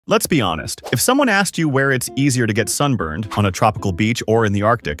Let's be honest, if someone asked you where it's easier to get sunburned, on a tropical beach or in the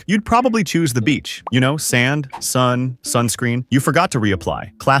Arctic, you'd probably choose the beach. You know, sand, sun, sunscreen. You forgot to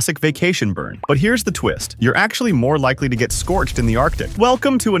reapply. Classic vacation burn. But here's the twist. You're actually more likely to get scorched in the Arctic.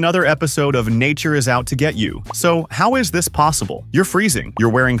 Welcome to another episode of Nature is Out to Get You. So, how is this possible? You're freezing. You're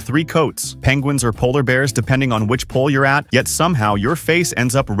wearing 3 coats, penguins or polar bears depending on which pole you're at, yet somehow your face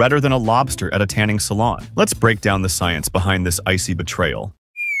ends up redder than a lobster at a tanning salon. Let's break down the science behind this icy betrayal.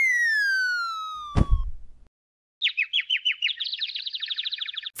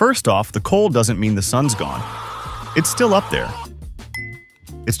 First off, the cold doesn't mean the sun's gone. It's still up there.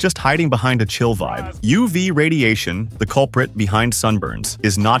 It's just hiding behind a chill vibe. UV radiation, the culprit behind sunburns,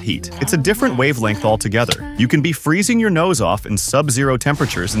 is not heat. It's a different wavelength altogether. You can be freezing your nose off in sub-zero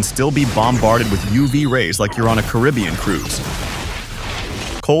temperatures and still be bombarded with UV rays like you're on a Caribbean cruise.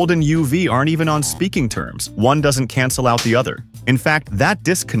 Cold and UV aren't even on speaking terms. One doesn't cancel out the other. In fact, that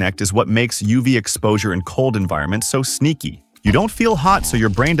disconnect is what makes UV exposure in cold environments so sneaky. You don't feel hot, so your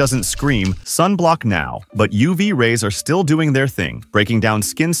brain doesn't scream, sunblock now. But UV rays are still doing their thing, breaking down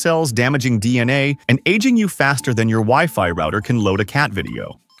skin cells, damaging DNA, and aging you faster than your Wi-Fi router can load a cat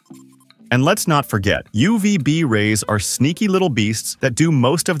video. And let's not forget, UVB rays are sneaky little beasts that do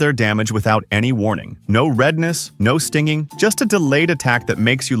most of their damage without any warning. No redness, no stinging, just a delayed attack that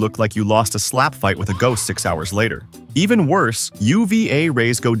makes you look like you lost a slap fight with a ghost 6 hours later. Even worse, UVA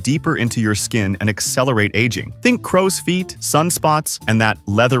rays go deeper into your skin and accelerate aging. Think crow's feet, sunspots, and that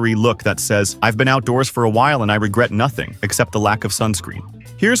leathery look that says, "I've been outdoors for a while and I regret nothing, except the lack of sunscreen."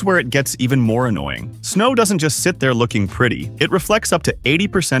 Here's where it gets even more annoying. Snow doesn't just sit there looking pretty, it reflects up to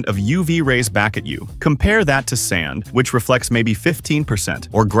 80% of UV rays back at you. Compare that to sand, which reflects maybe 15%,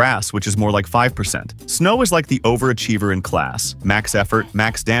 or grass, which is more like 5%. Snow is like the overachiever in class. Max effort,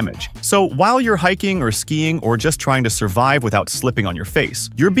 max damage. So while you're hiking or skiing or just trying to survive without slipping on your face,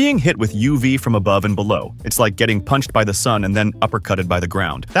 you're being hit with UV from above and below. It's like getting punched by the sun and then uppercutted by the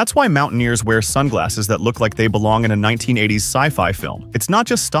ground. That's why mountaineers wear sunglasses that look like they belong in a 1980s sci-fi film. It's not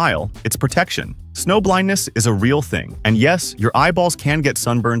just style, it's protection. Snow blindness is a real thing, and yes, your eyeballs can get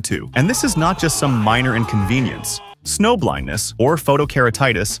sunburned too. And this is not just some minor inconvenience. Snow blindness, or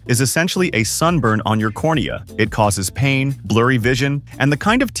photokeratitis, is essentially a sunburn on your cornea. It causes pain, blurry vision, and the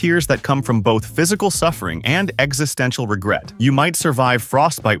kind of tears that come from both physical suffering and existential regret. You might survive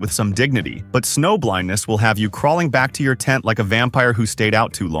frostbite with some dignity, but snow blindness will have you crawling back to your tent like a vampire who stayed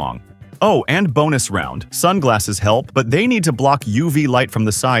out too long. Oh, and bonus round. Sunglasses help, but they need to block UV light from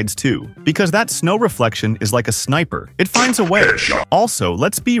the sides too, because that snow reflection is like a sniper. It finds a way. Also,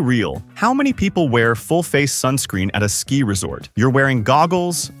 let's be real. How many people wear full-face sunscreen at a ski resort? You're wearing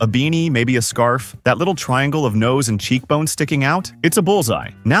goggles, a beanie, maybe a scarf, that little triangle of nose and cheekbone sticking out? It's a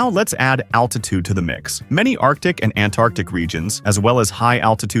bullseye. Now let's add altitude to the mix. Many Arctic and Antarctic regions, as well as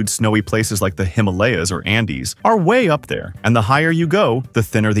high-altitude snowy places like the Himalayas or Andes, are way up there, and the higher you go, the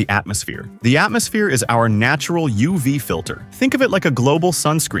thinner the atmosphere. The atmosphere is our natural UV filter. Think of it like a global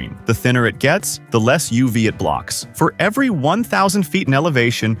sunscreen. The thinner it gets, the less UV it blocks. For every 1,000 feet in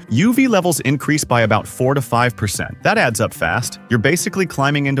elevation, UV levels increase by about 4 to 5%. That adds up fast. You're basically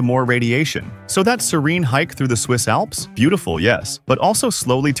climbing into more radiation. So that serene hike through the Swiss Alps? Beautiful, yes, but also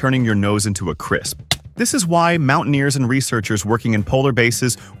slowly turning your nose into a crisp. This is why mountaineers and researchers working in polar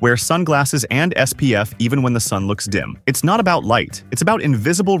bases wear sunglasses and SPF even when the sun looks dim. It's not about light. It's about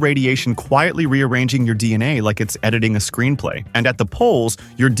invisible radiation quietly rearranging your DNA like it's editing a screenplay. And at the poles,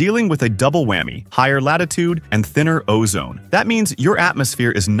 you're dealing with a double whammy: higher latitude and thinner ozone. That means your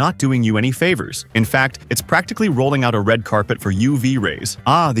atmosphere is not doing you any favors. In fact, it's practically rolling out a red carpet for UV rays.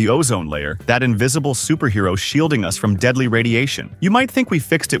 Ah, the ozone layer, that invisible superhero shielding us from deadly radiation. You might think we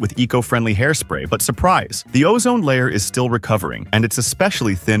fixed it with eco-friendly hairspray, but surprise, the ozone layer is still recovering, and it's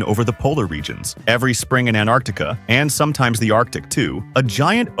especially thin over the polar regions. Every spring in Antarctica, and sometimes the Arctic too, a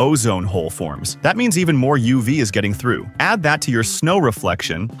giant ozone hole forms. That means even more UV is getting through. Add that to your snow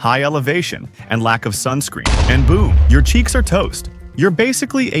reflection, high elevation, and lack of sunscreen, and boom, your cheeks are toast. You're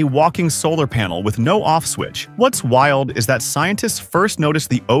basically a walking solar panel with no off switch. What's wild is that scientists first noticed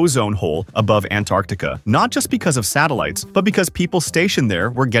the ozone hole above Antarctica, not just because of satellites, but because people stationed there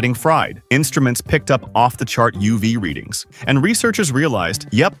were getting fried. Instruments picked up off-the-chart UV readings, and researchers realized,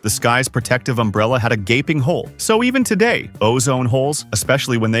 yep, the sky's protective umbrella had a gaping hole. So even today, ozone holes,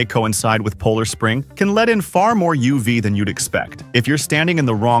 especially when they coincide with polar spring, can let in far more UV than you'd expect. If you're standing in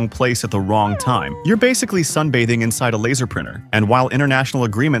the wrong place at the wrong time, you're basically sunbathing inside a laser printer. And while while international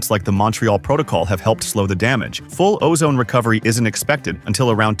agreements like the Montreal Protocol have helped slow the damage, full ozone recovery isn't expected until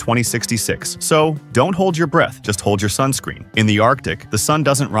around 2066. So, don't hold your breath, just hold your sunscreen. In the Arctic, the sun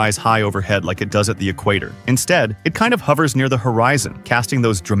doesn't rise high overhead like it does at the equator. Instead, it kind of hovers near the horizon, casting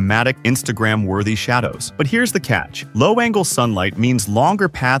those dramatic, Instagram-worthy shadows. But here's the catch. Low-angle sunlight means longer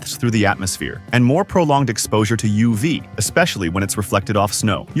paths through the atmosphere and more prolonged exposure to UV, especially when it's reflected off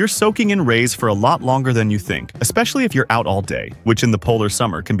snow. You're soaking in rays for a lot longer than you think, especially if you're out all day, which in the polar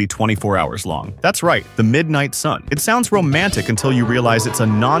summer can be 24 hours long. That's right, the midnight sun. It sounds romantic until you realize it's a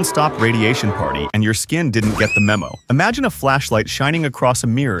non-stop radiation party and your skin didn't get the memo. Imagine a flashlight shining across a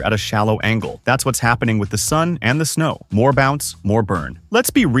mirror at a shallow angle. That's what's happening with the sun and the snow. More bounce, more burn. Let's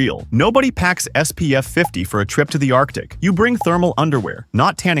be real. Nobody packs SPF 50 for a trip to the Arctic. You bring thermal underwear,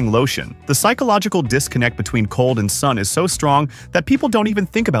 not tanning lotion. The psychological disconnect between cold and sun is so strong that people don't even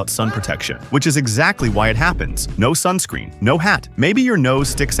think about sun protection, which is exactly why it happens. No sunscreen, no hat. Maybe your nose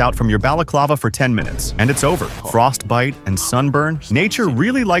sticks out from your balaclava for 10 minutes, and it's over. Frostbite and sunburn. Nature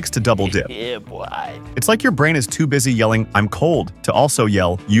really likes to double dip. Yeah, boy. It's like your brain is too busy yelling, "I'm cold," to also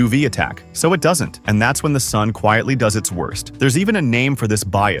yell, "UV attack." So it doesn't, and that's when the sun quietly does its worst. There's even a name for this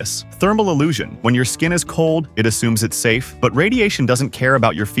bias: thermal illusion. When your skin is cold, it assumes it's safe, but radiation doesn't care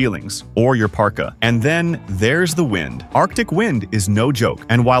about your feelings or your parka. And then there's the wind. Arctic wind is no joke,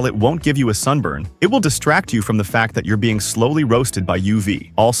 and while it won't give you a sunburn, it will distract you from the fact that you're being slowly roasted by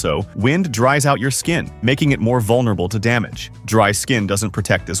UV. Also, wind dries out your skin, making it more vulnerable to damage. Dry skin doesn't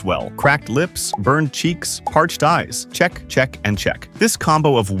protect as well. Cracked lips, burned cheeks, parched eyes. Check, check, and check. This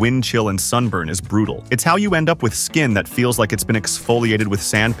combo of wind chill and sunburn is brutal. It's how you end up with skin that feels like it's been exfoliated with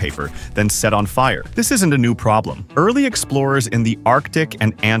sandpaper, then set on fire. This isn't a new problem. Early explorers in the Arctic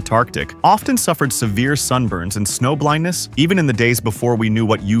and Antarctic often suffered severe sunburns and snow blindness, even in the days before we knew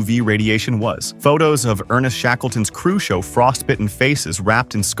what UV radiation was. Photos of Ernest Shackleton's crew show frostbitten faces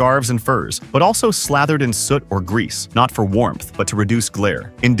wrapped in scarves and furs, but also slathered in soot or grease, not for warmth, but to reduce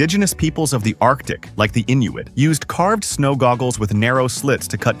glare. Indigenous peoples of the Arctic, like the Inuit, used carved snow goggles with narrow slits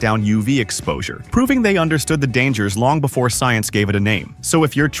to cut down UV exposure, proving they understood the dangers long before science gave it a name. So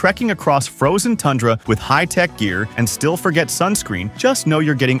if you're trekking across frozen tundra with high-tech gear and still forget sunscreen, just know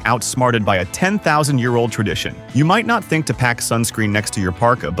you're getting outsmarted by a 10,000-year-old tradition. You might not think to pack sunscreen next to your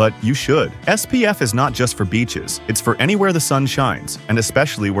parka, but you should. SPF is not just for beaches. It's for anywhere the sun shines, and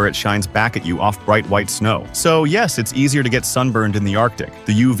especially where it shines back at you off bright white snow. So yes, it's easier to get sunburned in the Arctic.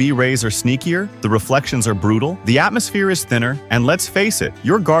 The UV rays are sneakier, the reflections are brutal, the atmosphere is thinner, and let's face it,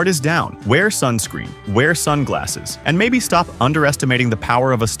 your guard is down. Wear sunscreen, wear sunglasses, and maybe stop underestimating the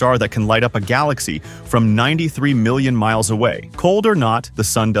power of a star that can light up a galaxy from 93 million miles away. Cold or not, the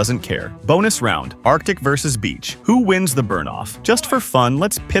sun doesn't care. Bonus round, Arctic versus beach. Who wins the burn-off? Just for fun,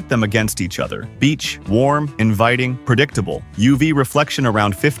 let's pit them against each other. Beach, warm, inviting, predictable. UV reflection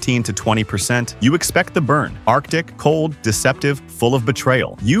around 15 to 20%. You expect the burn. Arctic, cold, deceptive, full of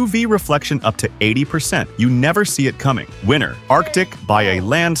betrayal. UV reflection up to 80%. You never see it coming. Winner, Arctic by a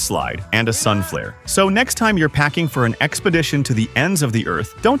landslide and a sun flare. So next time you're packing for an expedition to the ends of the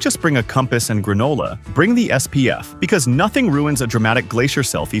Earth, don't just bring a compass and granola. Bring the SPF, because nothing ruins a dramatic glacier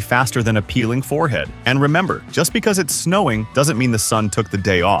selfie faster than a peeling forehead. And remember, just because it's snowing doesn't mean the sun took the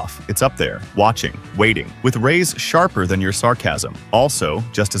day off. It's up there, watching, waiting, with rays sharper than your sarcasm. Also,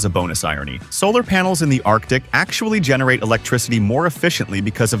 just as a bonus irony, solar panels in the Arctic actually generate electricity more efficiently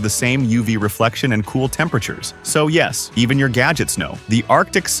because of the same UV reflection and cool temperatures. So yes, even your gadgets know, the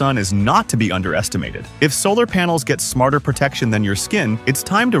Arctic sun is not to be underestimated. If solar panels get smarter protection than your skin, it's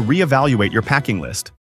time to reevaluate your packing list.